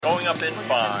Going up in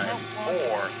 5, 4,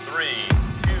 3,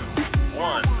 2,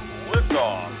 1,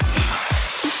 liftoff.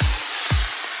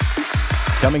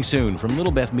 Coming soon from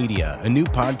Little Beth Media, a new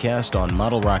podcast on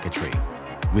model rocketry,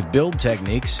 with build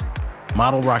techniques,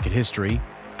 model rocket history,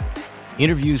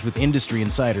 interviews with industry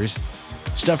insiders,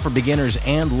 stuff for beginners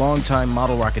and longtime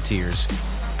model rocketeers,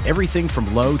 everything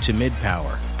from low to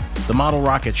mid-power. The Model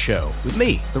Rocket Show, with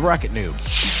me, the Rocket Noob,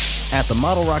 at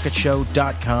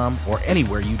themodelrocketshow.com or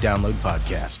anywhere you download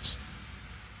podcasts.